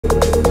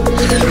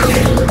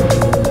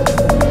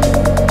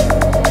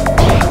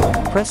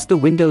Press the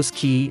Windows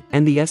key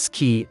and the S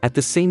key at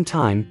the same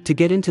time to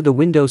get into the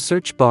Windows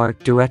search bar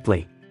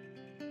directly.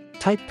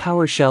 Type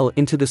PowerShell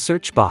into the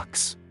search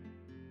box.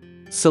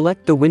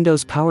 Select the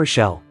Windows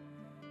PowerShell.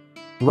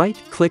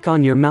 Right-click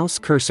on your mouse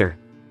cursor.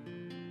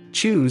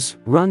 Choose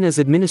Run as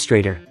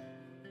Administrator.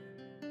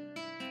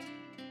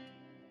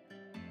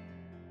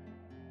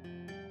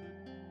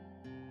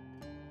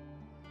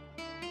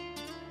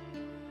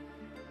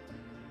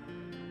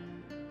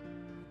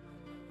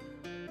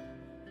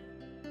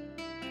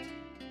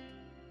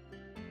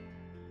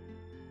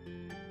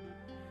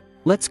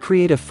 Let's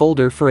create a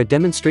folder for a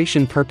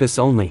demonstration purpose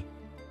only.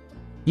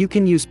 You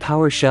can use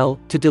PowerShell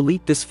to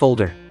delete this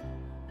folder.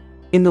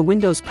 In the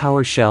Windows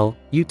PowerShell,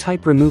 you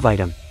type remove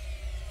item.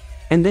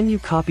 And then you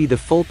copy the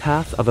full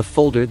path of a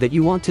folder that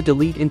you want to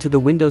delete into the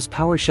Windows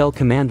PowerShell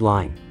command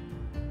line.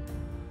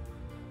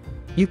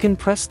 You can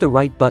press the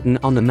right button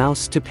on the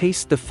mouse to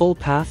paste the full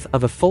path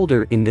of a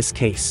folder in this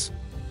case.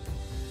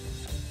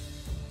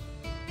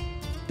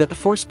 The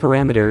force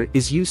parameter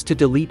is used to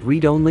delete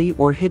read-only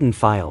or hidden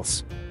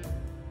files.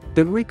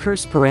 The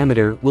recurse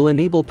parameter will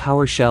enable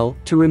PowerShell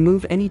to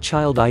remove any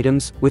child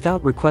items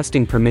without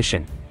requesting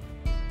permission.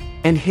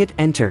 And hit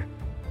Enter.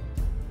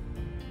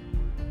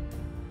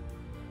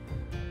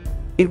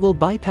 It will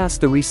bypass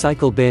the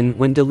recycle bin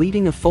when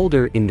deleting a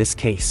folder in this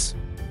case.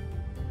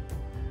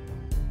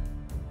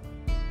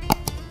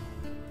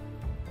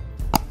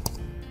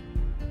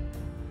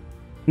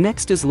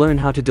 Next is learn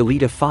how to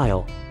delete a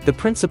file. The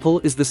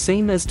principle is the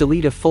same as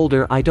delete a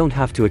folder. I don't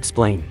have to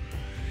explain.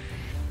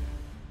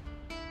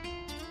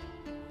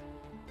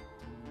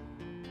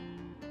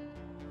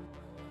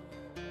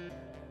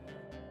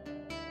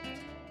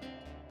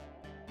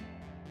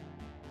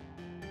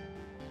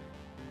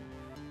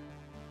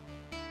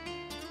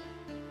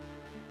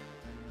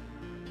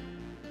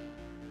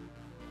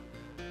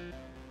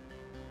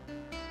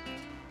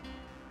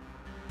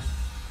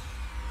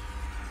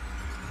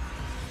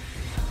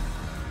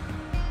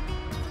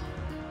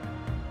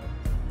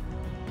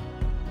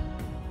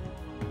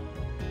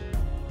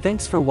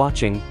 Thanks for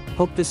watching.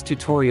 Hope this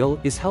tutorial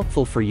is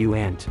helpful for you,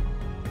 and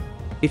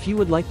if you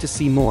would like to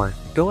see more,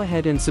 go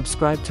ahead and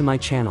subscribe to my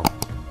channel.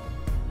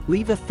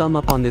 Leave a thumb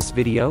up on this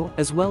video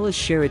as well as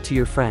share it to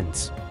your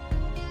friends.